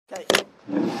Okay.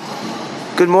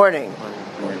 Good morning.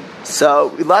 So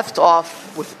we left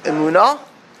off with Emunah,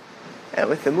 and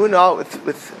with Emunah,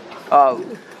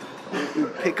 we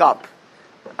pick up.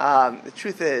 The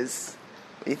truth is,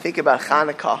 when you think about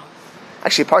Hanukkah,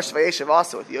 actually Parshat Vayeshev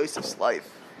also with Yosef's life,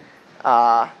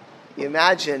 you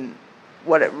imagine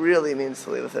what it really means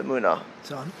to live with Emunah.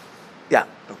 It's on? Yeah.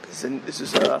 Okay. This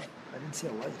is I didn't see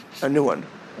a light. a new one.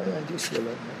 I do see a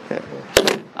light.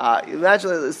 You imagine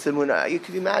this Emunah. You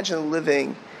could imagine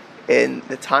living in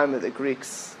the time of the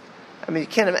Greeks. I mean, you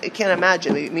can't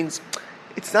imagine. It means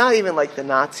it's not even like the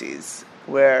Nazis,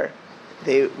 where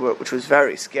they were, which was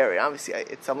very scary. Obviously,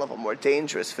 at some level, more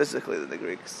dangerous physically than the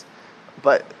Greeks.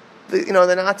 But the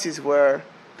Nazis were,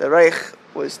 the Reich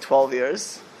was 12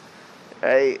 years.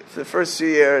 Right? For the first few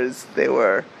years, they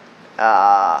were,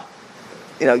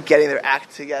 getting their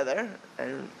act together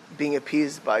and being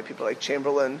appeased by people like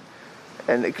Chamberlain,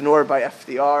 and ignored by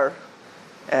FDR,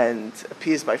 and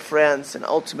appeased by France, and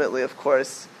ultimately, of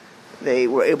course, they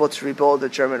were able to rebuild the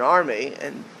German army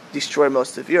and destroy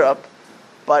most of Europe.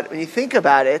 But when you think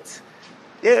about it,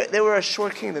 they were a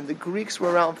short kingdom. The Greeks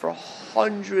were around for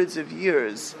hundreds of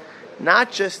years,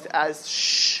 not just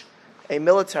as a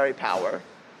military power,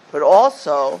 but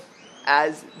also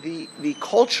as the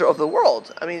culture of the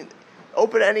world. I mean,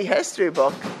 open any history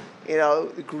book,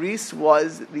 Greece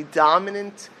was the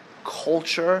dominant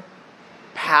culture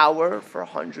power for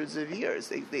hundreds of years.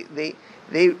 They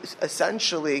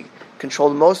essentially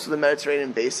controlled most of the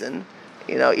Mediterranean basin.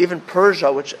 Even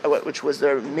Persia, which was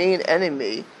their main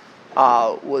enemy,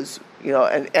 was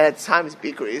and at times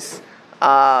beat Greece,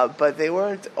 but they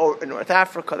weren't. Or in North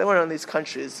Africa, they weren't in these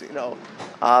countries.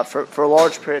 For a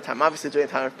large period of time. Obviously, during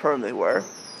the time of Purim, they were.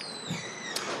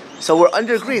 So we're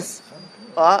under Greece.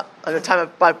 Under time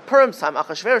by Purim's time,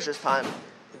 Achashverosh's time,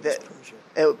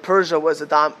 Persia was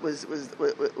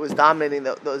dominating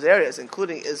those areas,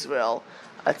 including Israel,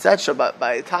 etc. But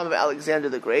by the time of Alexander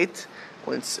the Great,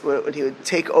 when he would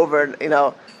take over, when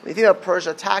you think about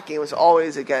Persia attacking, it was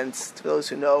always against those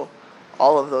who know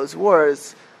all of those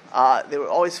wars. They were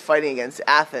always fighting against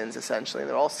Athens, essentially, and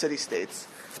they're all city-states.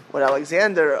 What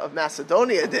Alexander of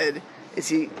Macedonia did is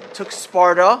he took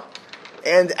Sparta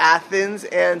and Athens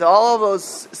and all of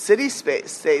those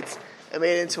city-states and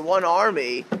made it into one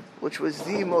army, which was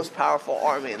the most powerful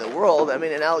army in the world. I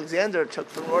mean, and Alexander took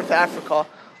from North Africa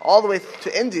all the way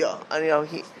to India. And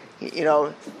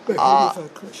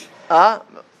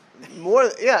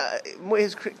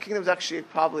his kingdom is actually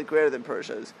probably greater than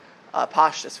Persia's.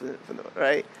 Pashtus,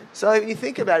 right? So if you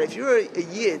think about it, if you're a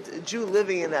Yid, a Jew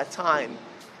living in that time,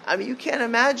 I mean, you can't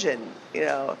imagine.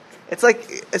 It's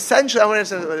like essentially. I want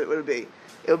to understand what it would be.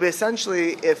 It would be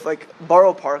essentially if like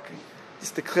Borough Park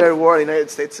just declared war on the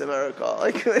United States of America,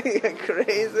 like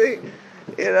crazy.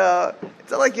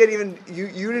 It's not like you had even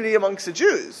unity amongst the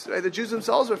Jews, right? The Jews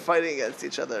themselves were fighting against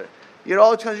each other. You had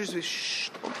all the countries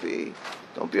be,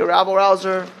 don't be a rabble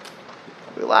rouser,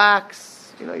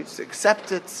 relax. You just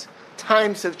accept it.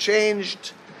 Times have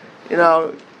changed.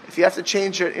 If you have to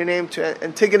change your name to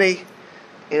Antigone,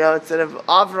 instead of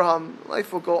Avraham,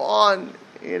 life will go on.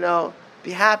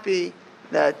 Be happy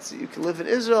that you can live in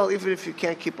Israel, even if you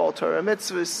can't keep all Torah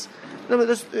mitzvahs.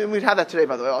 We'd have that today,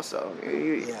 by the way, also.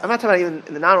 I'm not talking about even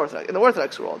in the non-Orthodox, in the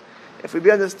Orthodox world. If we be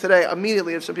on this today,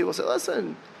 immediately if some people say,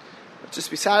 listen,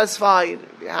 just be satisfied,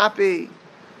 be happy,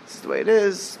 this is the way it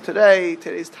is,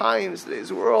 today's times,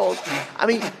 today's world. I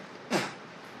mean,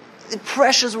 the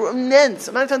pressures were immense.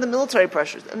 I'm not talking the military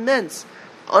pressures, immense.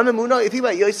 On Emunah, you think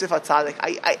about Yosef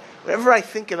HaTzadik. Whenever I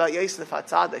think about Yosef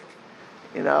HaTzadik,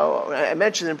 I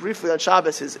mentioned him briefly on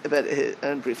Shabbos,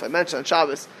 I mentioned on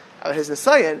Shabbos about his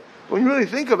Nisayan. When you really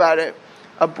think about it,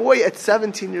 a boy at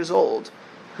 17 years old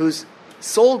who's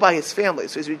sold by his family,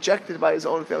 so he's rejected by his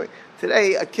own family.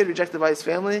 Today, a kid rejected by his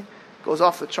family goes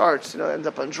off the charts, ends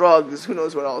up on drugs, who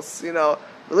knows what else,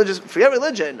 forget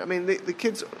religion. I mean, the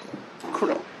kid's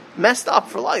messed up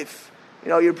for life.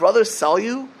 Your brothers sell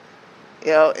you,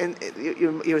 and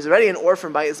he was already an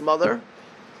orphan by his mother.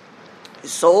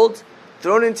 He's sold,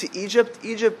 thrown into Egypt.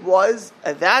 Egypt was,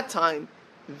 at that time,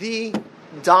 the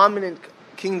dominant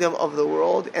kingdom of the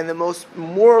world and the most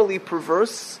morally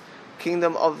perverse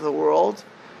kingdom of the world.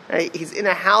 Right? He's in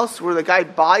a house where the guy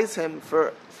buys him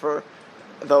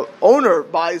the owner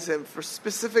buys him for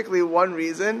specifically one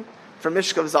reason, for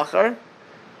Mishkav Zachar,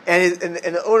 and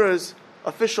the owner's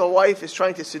official wife is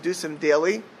trying to seduce him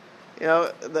daily.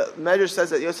 The Medrash says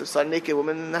that Yosef saw a naked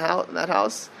woman in that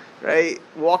house, right?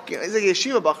 Walking, he's like a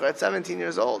yeshiva bacher at 17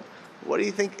 years old. What do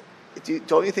you think?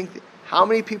 Don't you think? How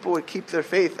many people would keep their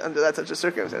faith under such a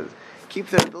circumstance? Keep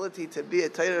their ability to be a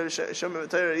Torah Shomer, a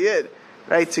Torah Yid.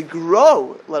 right? To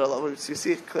grow, let alone, so you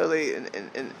see it clearly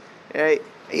right?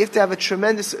 You have to have a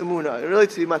tremendous emunah. Really,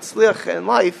 to be matzliach in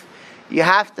life, you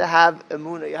have to have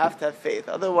emunah. You have to have faith.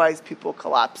 Otherwise, people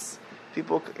collapse.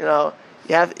 People,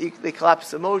 they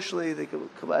collapse emotionally. They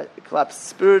collapse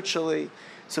spiritually.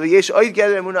 So there's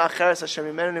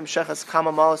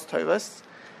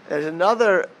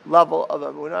another level of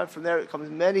emunah, and from there it comes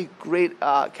many great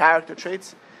character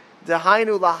traits.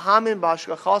 Dehainu lahamin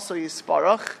b'hashgachaso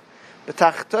yisparach. You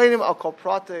have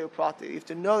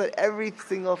to know that every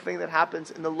single thing that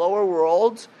happens in the lower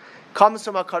world comes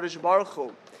from HaKadosh Baruch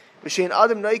Hu.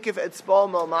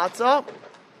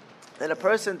 That a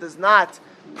person does not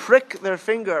prick their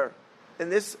finger in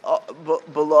this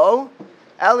below,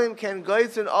 Elim can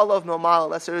goizen olav nomal,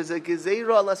 unless there is a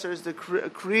gezerah, unless there is a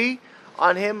decree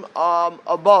on him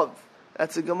above.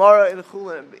 That's a Gemara in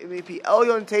Chulin.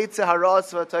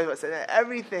 And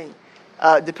everything,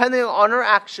 depending on our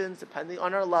actions, depending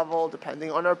on our level,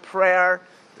 depending on our prayer,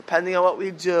 depending on what we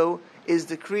do, is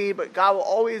decreed. But God will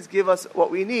always give us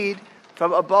what we need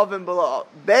from above and below.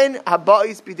 Ben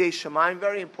haba'is bidei shamayim,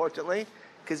 very importantly,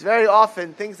 because very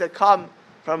often things that come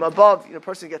from above, a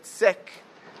person gets sick,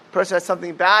 a person has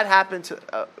something bad happen to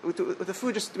with the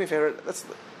food. Just do me a favor. Let's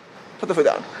put the food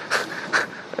down.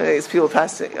 It's people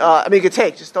passing. You could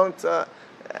take. Just don't. Ben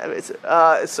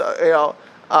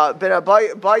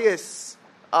abayis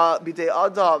bidei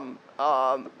adam,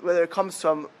 whether it comes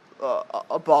from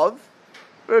above,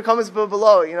 or it comes from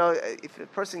below. If a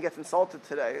person gets insulted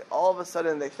today, all of a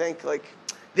sudden they think like,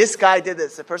 this guy did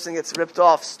this. The person gets ripped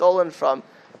off, stolen from.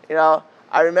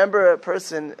 I remember a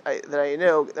person that I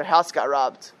knew, their house got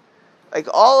robbed. Like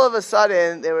all of a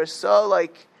sudden, they were so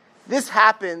like, this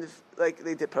happened. Like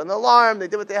they did put an alarm, they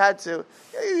did what they had to.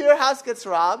 Your house gets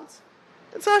robbed.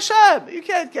 It's Hashem. You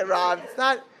can't get robbed. It's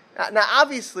not. Now,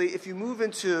 obviously, if you move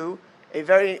into a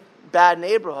very bad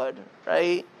neighborhood,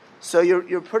 right? So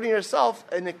you're putting yourself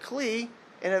in a kli,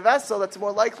 in a vessel that's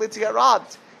more likely to get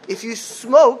robbed. If you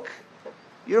smoke,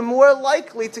 you're more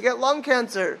likely to get lung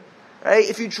cancer, right?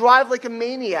 If you drive like a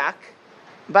maniac,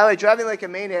 by the way, driving like a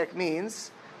maniac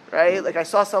means, right? Like I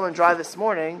saw someone drive this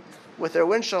morning with their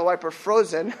windshield wiper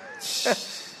frozen.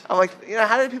 I'm like,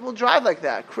 how do people drive like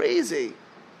that? Crazy.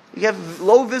 You have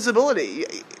low visibility,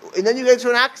 and then you get into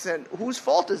an accident. Whose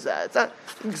fault is that? It's not.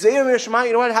 You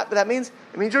know what that means?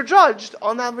 It means you're judged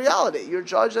on that reality. You're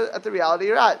judged at the reality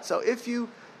you're at. So if you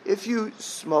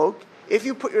smoke, if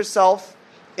you put yourself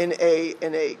in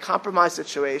a compromised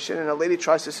situation, and a lady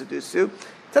tries to seduce you,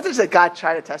 it's not just that God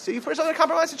tried to test you. You put yourself in a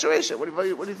compromised situation. What do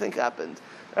you think happened?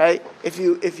 Right? If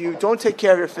you don't take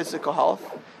care of your physical health,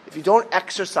 if you don't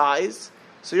exercise,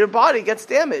 so your body gets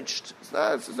damaged.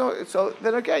 So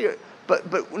then okay,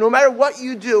 but no matter what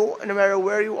you do, and no matter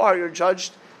where you are, you're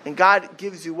judged, and God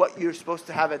gives you what you're supposed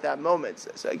to have at that moment.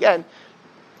 So again,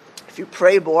 if you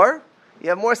pray more, you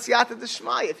have more siyata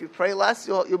d'shmaya. If you pray less,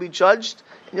 you'll be judged,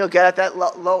 and you'll get at that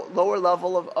lower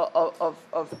level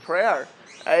of prayer.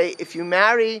 Right? If you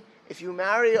marry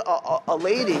a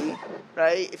lady,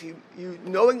 right? If you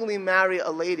knowingly marry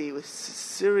a lady with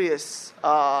serious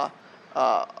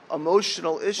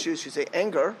emotional issues, you say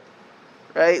anger,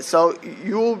 right? So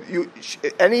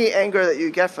any anger that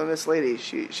you get from this lady,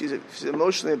 she's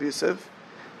emotionally abusive,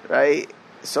 right?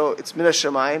 So it's min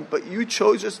hashamayim, but you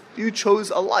chose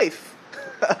a life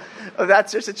of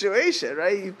that's your situation,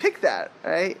 right? You pick that,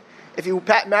 right? If you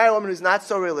marry a woman who's not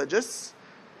so religious,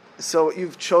 so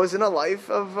you've chosen a life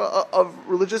of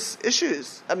religious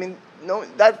issues.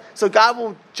 So God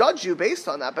will judge you based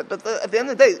on that. But at the end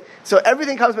of the day, so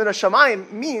everything comes min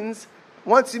hashamayim means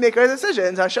once you make our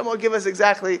decisions, Hashem will give us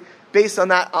exactly based on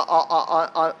that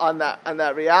on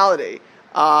that reality.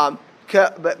 But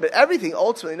everything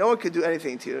ultimately, no one could do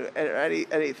anything to you,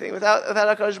 anything without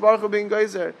HaKadosh Baruch Hu being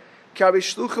geyser. There are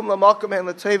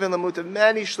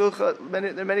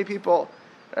many people,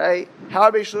 right?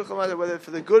 Whether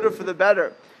for the good or for the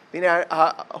better. And you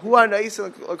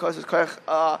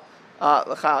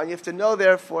have to know,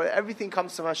 therefore, everything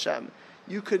comes from Hashem.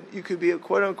 You could be,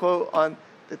 quote unquote, on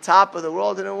the top of the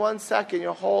world, and in 1 second,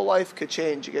 your whole life could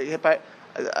change. You get hit by.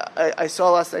 I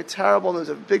saw last night terrible news.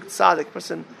 A big tzaddik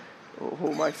person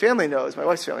who my family knows, my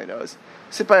wife's family knows,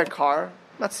 was hit by a car.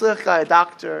 Matzliach guy, a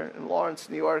doctor in Lawrence,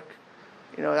 New York.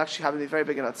 It actually happened to be very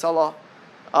big in Hatzalah.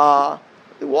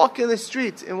 They walk in the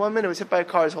street in 1 minute, was hit by a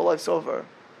car, his whole life's over.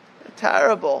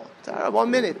 Terrible.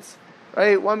 1 minute.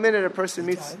 Right? 1 minute a person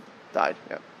died.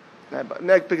 Yeah.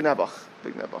 Big Nebuch.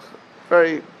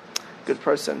 Very good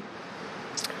person.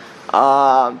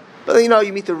 But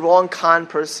you meet the wrong con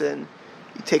person,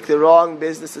 you take the wrong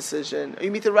business decision, or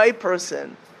you meet the right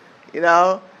person, you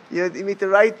meet the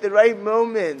right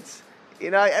moment.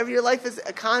 Your life is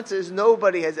a concert.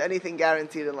 Nobody has anything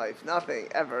guaranteed in life. Nothing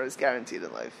ever is guaranteed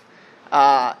in life.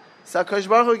 So HaKadosh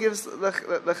Baruch Hu gives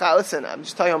listen, I'm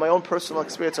just telling you my own personal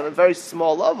experience on a very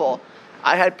small level.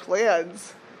 I had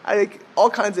plans. I had all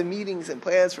kinds of meetings and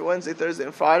plans for Wednesday, Thursday,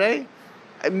 and Friday.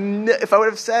 If I would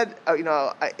have said,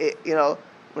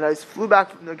 when I flew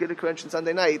back from the Gidder Convention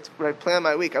Sunday night, when I planned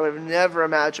my week, I would have never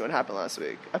imagined what happened last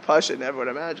week. I probably never would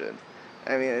have imagined.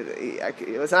 I mean,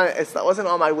 it wasn't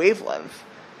on my wavelength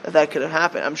that could have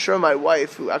happened. I'm sure my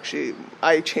wife, who actually,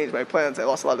 I changed my plans, I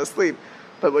lost a lot of sleep,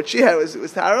 but what she had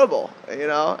was terrible,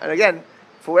 And again,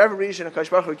 for whatever reason, HaKadosh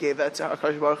Baruch Hu gave that to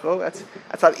HaKadosh Baruch Hu. That's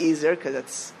a lot easier because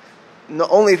it's not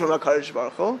only from HaKadosh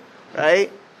Baruch Hu,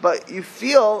 right? But you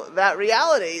feel that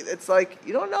reality. It's like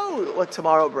you don't know what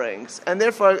tomorrow brings, and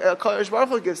therefore HaKadosh Baruch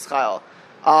Hu gives chayil.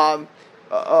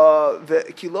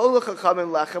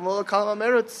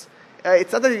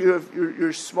 It's not that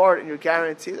you're smart and you're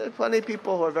guaranteed. There are plenty of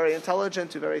people who are very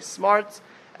intelligent, who are very smart,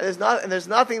 and there's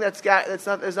nothing that's guaranteed.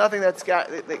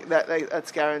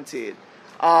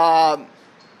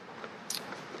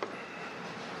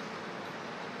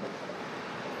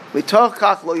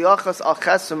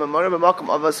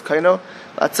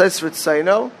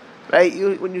 Right?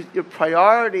 Your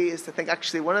priority is to think.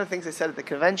 Actually, one of the things I said at the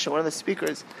convention, one of the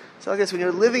speakers, so I guess when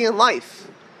you're living in life,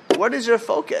 what is your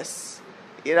focus?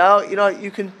 You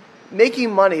can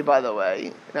making money. By the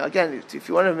way, now again, if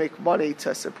you want to make money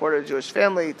to support a Jewish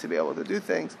family, to be able to do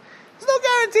things, there's no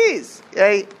guarantees.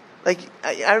 Right? Like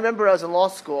I remember I was in law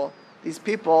school. These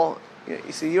people,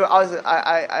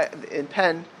 I in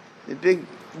Penn, the big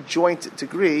joint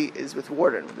degree is with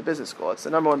Wharton, the business school. It's the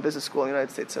number one business school in the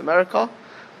United States of America.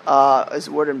 Is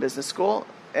Wharton Business School,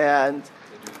 and they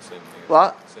do the same thing.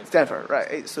 What? Stanford,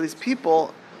 right? So these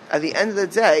people, at the end of the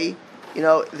day,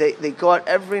 they go out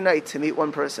every night to meet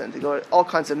one person. They go to all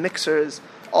kinds of mixers,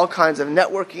 all kinds of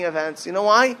networking events. You know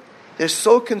why? They're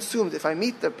so consumed. If I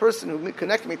meet the person who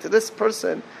connected me to this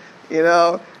person, you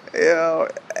know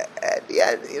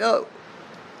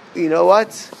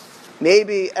what?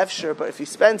 Maybe efshar, but if you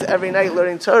spend every night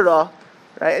learning Torah,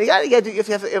 right, and you got to get if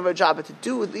you have a job, but to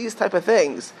do these type of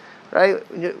things, right,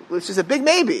 which is a big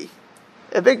maybe,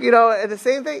 and the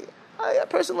same thing. A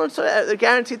person learns Torah, they're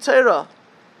guaranteed Torah.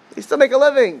 You still make a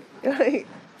living. Right?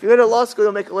 If you go to law school,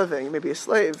 you'll make a living. You may be a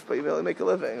slave, but you will make a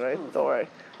living, right? Don't worry.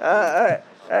 All right.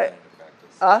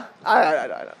 I know.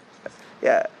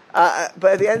 Yeah. But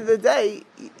at the end of the day,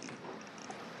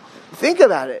 think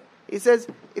about it. He says,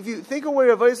 if you think of where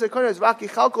your voice is, right?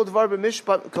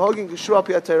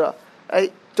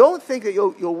 Don't think that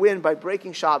you'll win by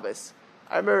breaking Shabbos.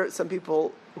 I remember some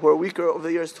people who are weaker over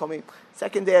the years told me,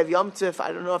 second day of Yom Tif,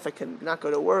 I don't know if I can not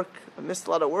go to work. I missed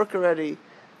a lot of work already.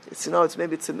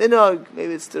 Maybe it's a minog,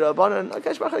 maybe it's the Rabbanan.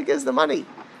 HaKadosh Baruch Hu gives the money.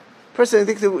 Person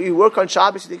thinks that you work on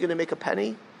Shabbos, you think you're going to make a penny?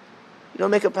 You don't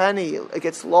make a penny. It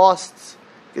gets lost.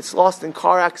 It gets lost in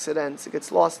car accidents. It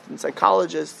gets lost in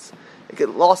psychologists. It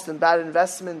gets lost in bad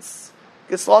investments.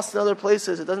 It gets lost in other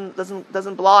places. It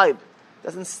doesn't blibe.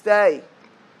 Doesn't stay.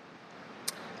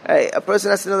 Hey, a person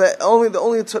has to know that the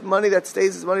only money that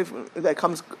stays is money that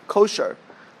comes kosher.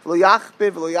 Right?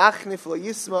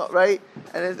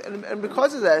 And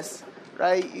because of this,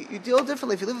 right, you deal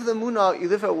differently. If you live with the Munah, you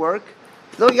live at work.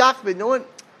 No yachbid, no one.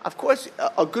 Of course,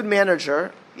 a good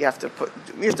manager, you have to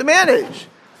manage,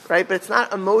 right? But it's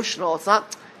not emotional. It's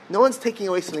not. No one's taking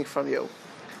away something from you,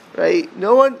 right?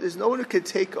 There's no one who could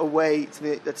take away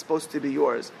something that's supposed to be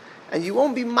yours. And you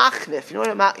won't be machnif. You know what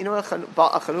a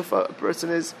chanufa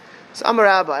person is? So I'm a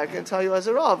rabbi. I can tell you as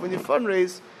a rav, when you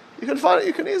fundraise, you can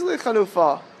easily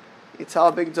chanufa. You tell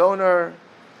a big donor,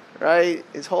 right?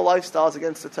 His whole lifestyle is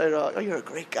against the Torah. Oh, you're a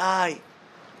great guy.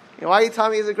 Why are you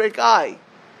telling me he's a great guy?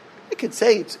 I could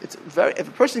say it's very. If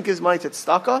a person gives money to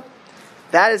tzedakah,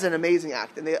 that is an amazing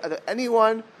act. And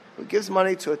anyone who gives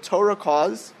money to a Torah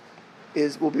cause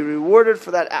will be rewarded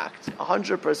for that act,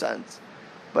 100%.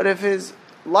 But if his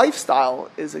lifestyle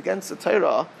is against the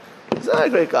Torah, he's not a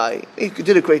great guy. He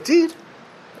did a great deed.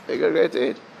 He did a great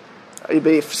deed.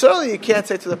 But certainly you can't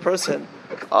say to the person,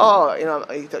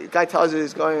 the guy tells you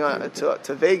he's going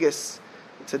to Vegas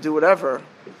to do whatever.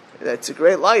 It's a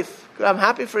great life. Good, I'm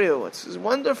happy for you. It's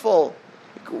wonderful.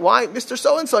 Why, Mr.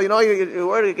 So-and-so, you're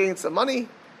worried against some money.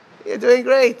 You're doing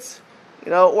great.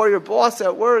 Or your boss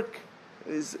at work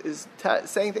is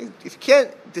saying things. If you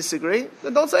can't disagree,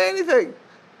 then don't say anything.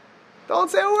 Don't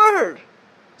say a word.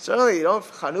 Certainly, you don't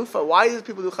chanufa. Why do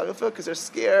people do chanufa? Because they're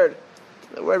scared.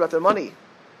 They're worried about their money.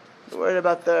 They're worried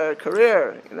about their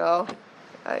career.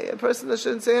 A person that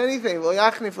shouldn't say anything. I don't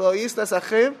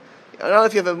know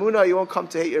if you have a munah, you won't come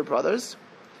to hate your brothers.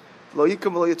 You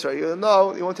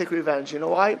won't take revenge. You know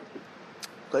why?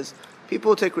 Because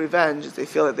people who take revenge, they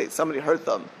feel that somebody hurt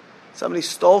them, somebody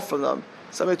stole from them,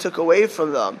 somebody took away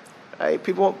from them. Right?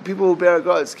 People who bear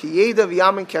grudge.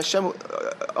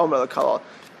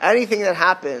 Anything that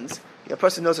happens, a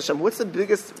person knows Hashem. What's the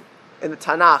biggest in the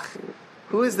Tanakh?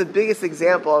 Who is the biggest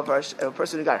example of a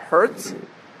person who got hurt?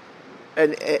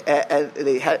 And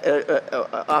they had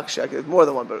actually there's more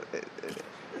than one, but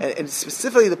and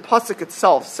specifically the pasuk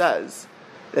itself says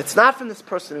that it's not from this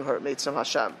person who hurt me; it's from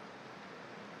Hashem.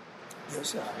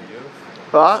 Yosef.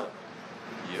 What?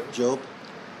 Job.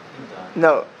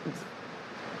 No.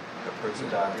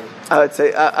 I would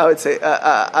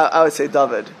say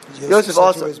David. Yosef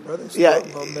also. His brothers?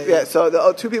 Yeah. So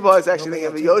the two people I was actually thinking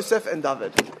of Yosef and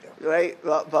David, right?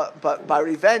 But by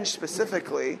revenge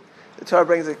specifically, the Torah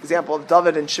brings an example of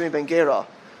David and Shimi ben Gera,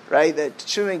 right? That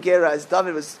Shimi ben Gera, as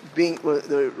David was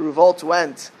the revolt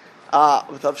went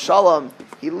with Avshalom,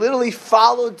 he literally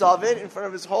followed David in front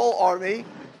of his whole army,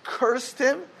 cursed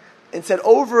him, and said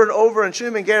over and over, and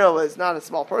Shimon ben Gera was not a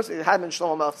small person. He had been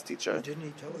Shlomo Melech's teacher. Didn't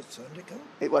he tell his son to go?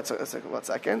 One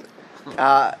second.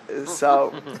 That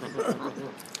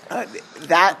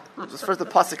was first the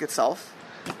pasuk itself.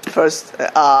 First,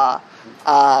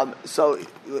 so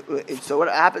what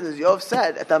happened is Yov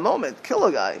said at that moment, kill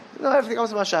a guy. No, everything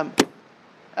comes from Hashem.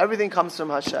 Everything comes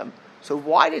from Hashem. So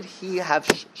why did he have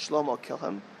Shlomo kill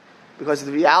him? Because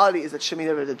the reality is that Shimi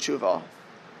never did tshuva,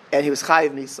 and he was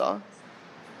chayiv misa.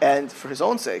 And for his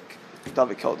own sake,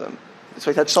 David killed him.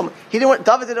 So he said,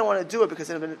 David didn't want to do it because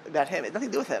it had been about him. It had nothing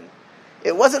to do with him.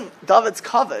 It wasn't David's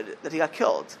covered that he got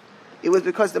killed. It was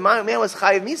because the man was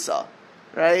Chayiv Misa,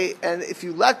 right? And if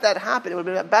you let that happen, it would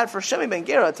have been bad for Shemi ben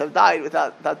Gera to have died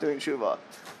without doing tshuva,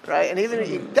 right? And even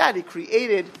he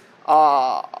created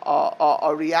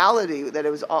a reality that it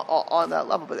was on that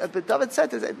level. But David said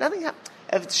that nothing happened.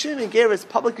 If Shemi ben Gera is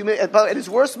publicly at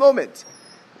his worst moment,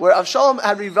 where Avshalom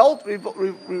had rebelled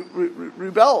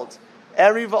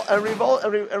and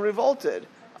revolted.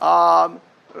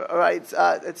 Right? It's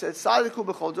Sadiku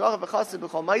b'chol drach v'chasid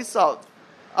b'chol ma'asav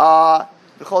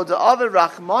b'chol da'avid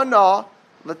rachmana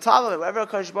l'tava. Whatever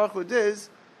HaKadosh Baruch Hu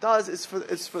does is for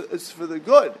the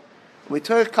good. We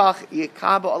turn kach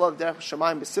yekaba alav derech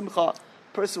shamayim b'simcha.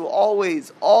 Person will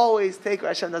always take what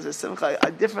Hashem does as simcha,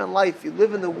 a different life. You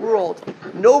live in the world.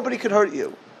 Nobody could hurt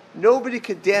you. Nobody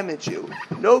could damage you.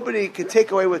 Nobody could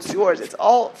take away what's yours. It's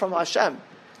all from Hashem.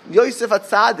 Yosef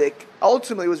HaTzadik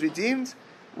ultimately was redeemed.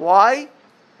 Why?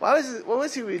 Why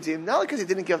was he redeemed? Not because he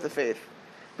didn't give up the faith.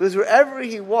 Because wherever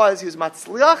he was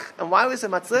matzliach. And why was he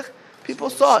matzliach? People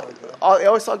saw, they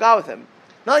always saw God with him.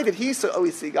 Not only did he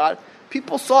always see God,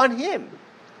 people saw in him.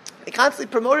 They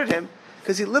constantly promoted him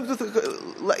because he lived with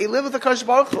the Kadosh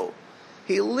Baruch Hu.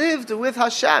 He lived with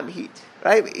Hashem.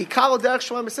 Right? You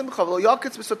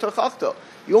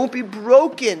won't be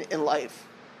broken in life.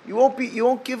 You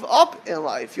won't give up in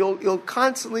life. You'll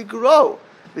constantly grow.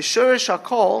 And the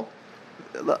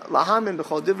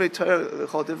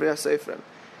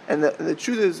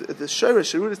truth is, the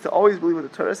shirish, the root is to always believe what the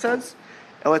Torah says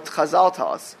and what Chazal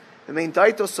tells us. The main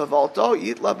daito savalto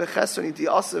yitla bechesron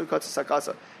idiasa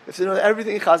v'katzasakasa. If you know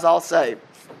everything Chazal say,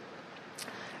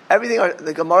 everything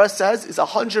the Gemara says is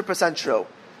 100% true.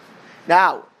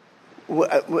 Now,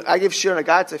 I gave Shir on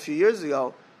Agadah a few years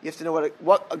ago. You have to know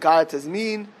what Agadah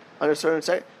mean under certain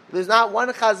say. There's not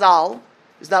one Chazal,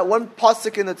 there's not one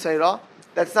pasuk in the Torah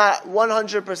that's not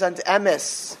 100%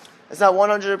 emes. It's not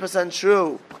 100%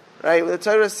 true, right? What the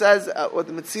Torah says, what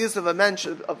the Metzius of a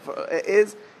mention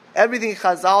is, everything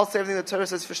Chazal says, everything the Torah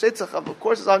says for Shteitzach, of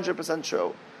course, is 100%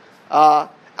 true.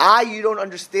 You don't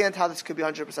understand how this could be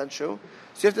 100% true.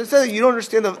 So you have to say that you don't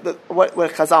understand what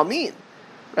Chazal mean.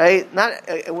 Right?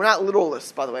 We're not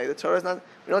literalists, by the way. The Torah is not.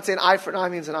 We don't say an eye for an eye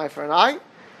means an eye for an eye,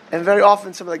 and very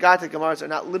often some of the Gata Gemaras are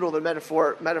not literal; they're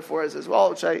metaphors as well,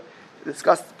 which I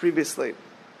discussed previously.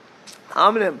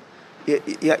 Yamin.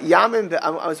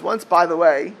 I was once, by the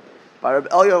way, by Rabbi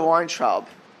Elya Weintraub,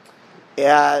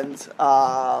 and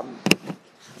I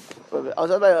was by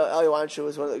Elya Weintraub, who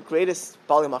was one of the greatest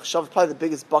Bali Machshav, probably the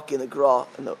biggest Baki in the Gra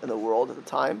in the world at the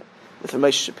time, with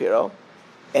Ramesh Shapiro.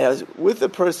 And I was with a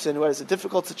person who has a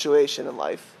difficult situation in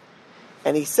life,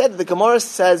 and he said the Gemara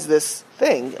says this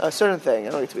thing, a certain thing. I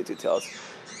don't need to be details.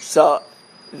 So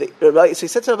he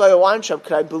said to Rabbi Weintraub,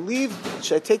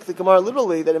 should I take the Gemara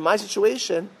literally that in my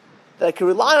situation that I can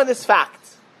rely on this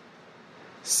fact?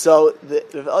 So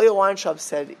Rabbi Elya Weintraub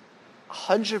said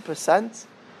 100%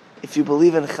 if you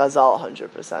believe in Chazal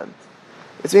 100%.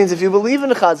 This means if you believe in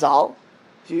Chazal,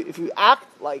 if you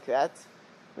act like that,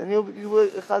 then you'll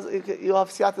have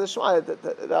siyata d'shmaya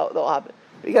that'll happen.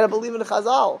 But you got to believe in the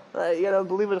Chazal, right? You got to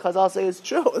believe in Chazal. Say it's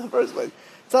true in the first place.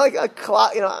 It's not like a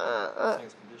clock,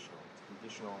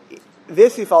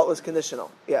 This he felt was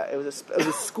conditional. Yeah, it was a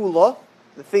skula.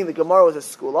 The Gemara was a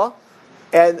skula.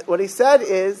 And what he said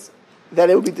is that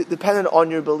it would be dependent on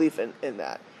your belief in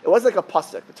that. It wasn't like a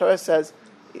pasuk. The Torah says,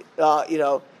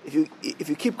 if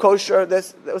you keep kosher, it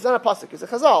was not a pasuk. It's a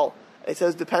chazal. It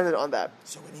says dependent on that.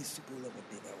 So any skula would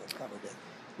be that would cover it.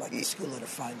 Like a skula to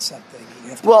find something, you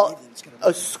have to believe that it's going to.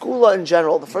 A skula in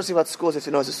general. The first thing about schools is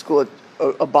to know is a skula,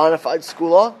 a bona fide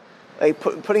skula. Like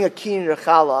putting a key in your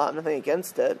challah. I'm nothing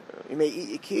against it. You may eat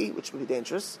your key, which would be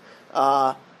dangerous.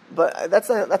 But that's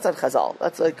not chazal.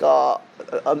 That's like a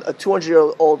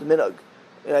 200-year-old minhag.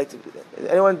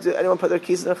 Anyone put their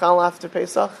keys in the challah after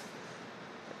Pesach?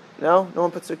 No one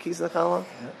puts their keys in the challah.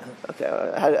 Okay,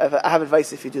 I have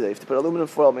advice if you do that. You have to put aluminum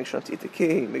foil. Make sure not to eat the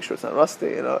key. Make sure it's not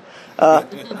rusty.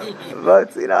 But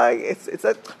it's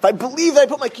like, if I believe that I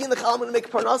put my key in the challah, I'm going to make a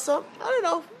parnasa. I don't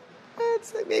know.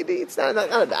 It's not bad.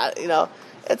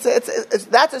 It's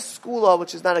that's a skula,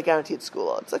 which is not a guaranteed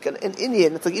skula. It's like an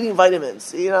Indian. It's like eating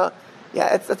vitamins.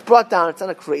 It's brought down. It's not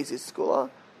a crazy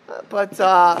skula, but it's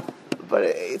not.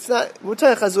 We're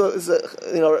talking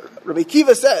chazul. Rabbi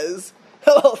Kiva says,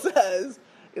 Hillel says,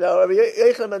 Rabbi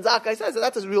Yochanan ben Zakkai says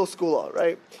that's a real skula,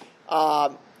 right?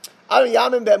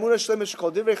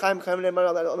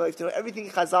 Everything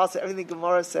Chazal says, everything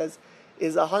Gemara says,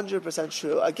 is 100%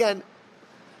 true. Again,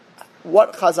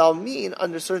 what Chazal mean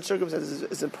under certain circumstances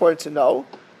is important to know.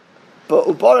 But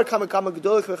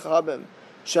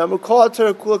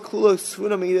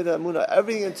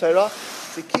everything in Torah,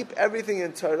 to keep everything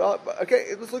in Torah.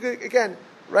 Okay, let's look at again.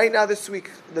 Right now, this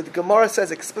week, the Gemara says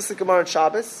explicit Gemara on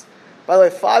Shabbos. By the way,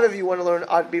 5 of you want to learn.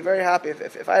 I'd be very happy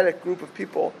if I had a group of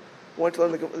people who want to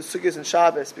learn the sugyas and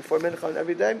Shabbos before Mincha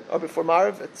every day or before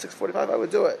Mariv at 6:45. I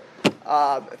would do it.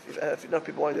 If enough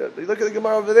people want to do it, but you look at the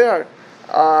Gemara over there.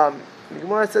 The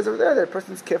Gemara says over there that a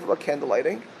person's careful about candle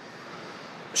lighting,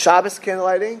 Shabbos candle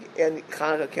lighting, and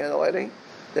Chanukah candle lighting.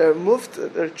 They're moved.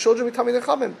 Their children becoming the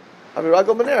Chavim.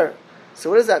 Amiragel Maner. So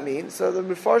what does that mean? So the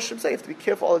Mefarshim say you have to be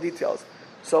careful all the details.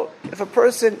 So if a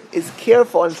person is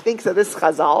careful and thinks that this is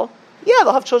Chazal,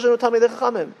 they'll have children who tell me they're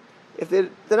Chachamim. If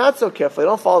they're not so careful, they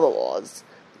don't follow the laws,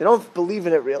 they don't believe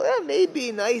in it really, it may be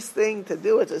a nice thing to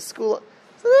do at a school.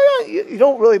 So you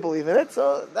don't really believe in it,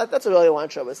 so that's what really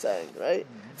Wantra was saying, right?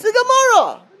 It's the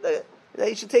Gemara.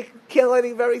 You should take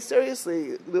candlelighting very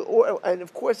seriously. And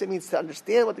of course it means to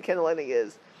understand what the candlelighting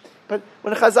is. But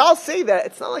when Chazal say that,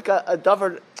 it's not like a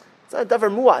davar, it's not a davar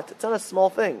muat, it's not a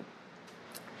small thing.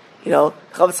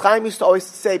 Chavetz Chaim used to always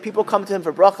say, people come to him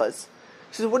for brachas.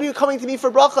 He says, what are you coming to me for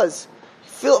brachas?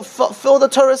 Fill the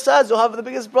Torah says, you'll have the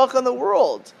biggest bracha in the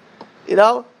world.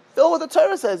 Fill what the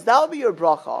Torah says, that will be your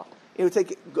bracha.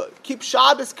 Keep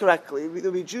Shabbos correctly.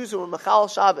 There'll be Jews who are Machal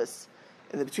Shabbos.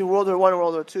 And between World War I and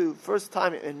World War II, first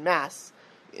time in Mass,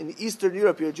 in Eastern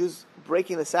Europe, you're Jews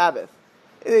breaking the Sabbath.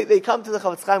 They come to the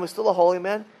Chavetz Chaim, who's still a holy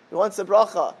man, he wants a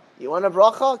bracha. You want a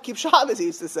bracha? Keep Shabbos, he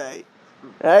used to say.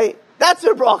 Right? That's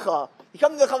your bracha. You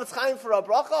come to the Chavetz Chaim for a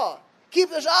bracha? Keep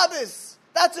the Shabbos.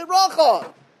 That's your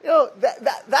bracha.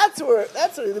 That's where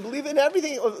they believe in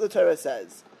everything the Torah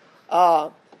says.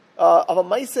 Of a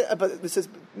ma'aseh, but it says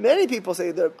many people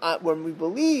say that when we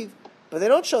believe, but they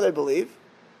don't show they believe.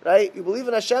 Right? You believe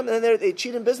in Hashem, and then they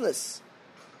cheat in business.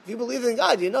 If you believe in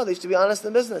God, they should be honest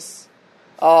in business.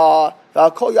 You have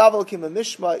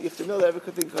to know that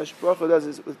everything Baruch Hu does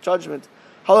is with judgment.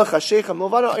 Except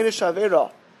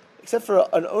for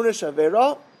an onish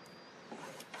avera,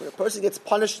 when a person gets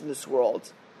punished in this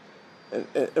world,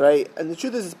 right? And the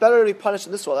truth is, it's better to be punished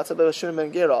in this world. That's a bit of Shimon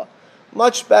ben Gera.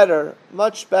 Much better.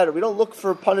 We don't look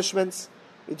for punishments.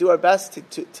 We do our best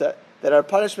to that our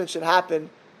punishment should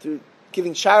happen through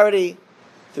giving charity,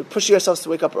 through pushing ourselves to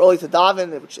wake up early to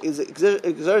daven, which is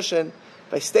exertion,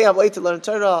 by staying up late to learn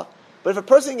Torah. But if a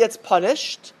person gets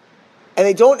punished and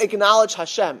they don't acknowledge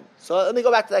Hashem, so let me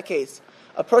go back to that case.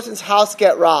 A person's house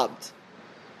get robbed.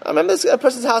 I remember a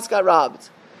person's house got robbed.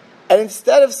 And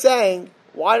instead of saying,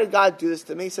 why did God do this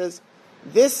to me? He says,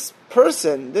 this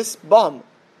person, this bum,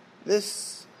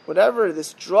 this whatever,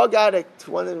 this drug addict,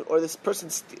 or this person,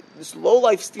 this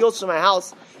lowlife steals from my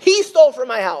house. He stole from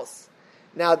my house.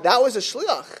 Now, that was a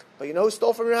shliach. But you know who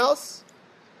stole from your house?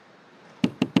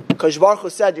 Because Baruch Hu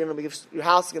said your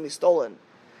house is going to be stolen.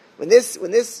 When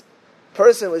this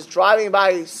person was driving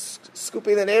by,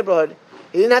 scooping the neighborhood,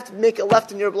 he didn't have to make a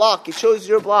left in your block. He chose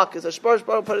your block because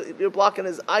Baruch put your block in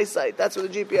his eyesight. That's where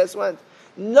the GPS went.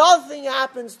 Nothing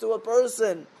happens to a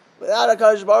person without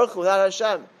HaKadosh Baruch Hu, without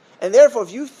Hashem. And therefore,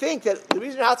 if you think that the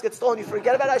reason your house gets stolen, you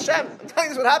forget about Hashem. I'm telling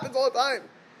you, this is what happens all the time.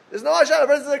 There's no Hashem. A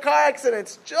person's in a car accident.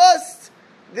 It's just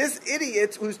this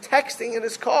idiot who's texting in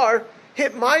his car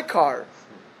hit my car.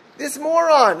 This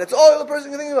moron. That's all the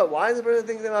person can think about. Why is the person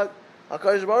thinking about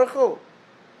HaKadosh Baruch Hu?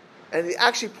 And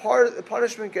the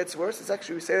punishment gets worse. It's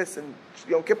actually, we say this in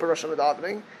Yom Kippur, Rosh Hashanah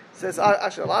davening. It says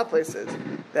actually in a lot of places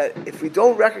that if we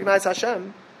don't recognize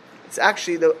Hashem, it's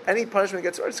actually any punishment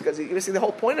gets worse because you're missing the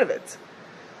whole point of it.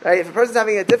 Right? If a person's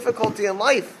having a difficulty in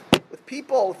life, with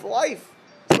people, with life,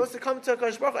 it's supposed to come to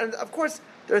HaKadosh Baruch Hu. And of course,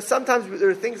 there are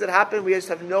things that happen we just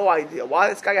have no idea. Why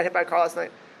this guy got hit by a car last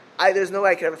night? There's no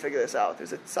way I can ever figure this out.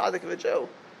 There's a tzaddik of a Jew.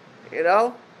 You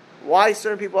know? Why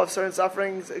certain people have certain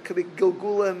sufferings? It could be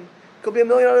gilgulim. It could be a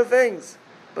million other things.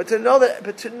 But to know that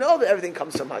everything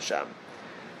comes from Hashem.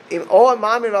 Or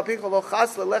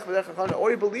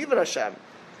you believe in Hashem.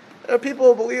 There are people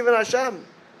who believe in Hashem.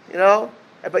 You know?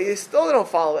 But you still don't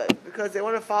follow it because they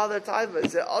want to follow their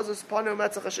taivas.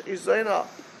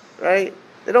 Right?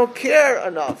 They don't care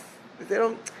enough.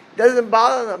 It doesn't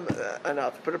bother them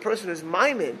enough. But a person who's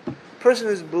maimin, a person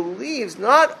who believes,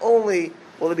 not only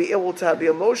will they be able to be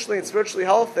emotionally and spiritually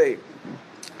healthy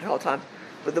at all times,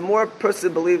 but the more a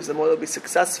person believes, the more they'll be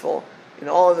successful in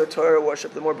all of their Torah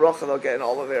worship, the more bracha they'll get in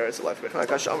all of their areas of life.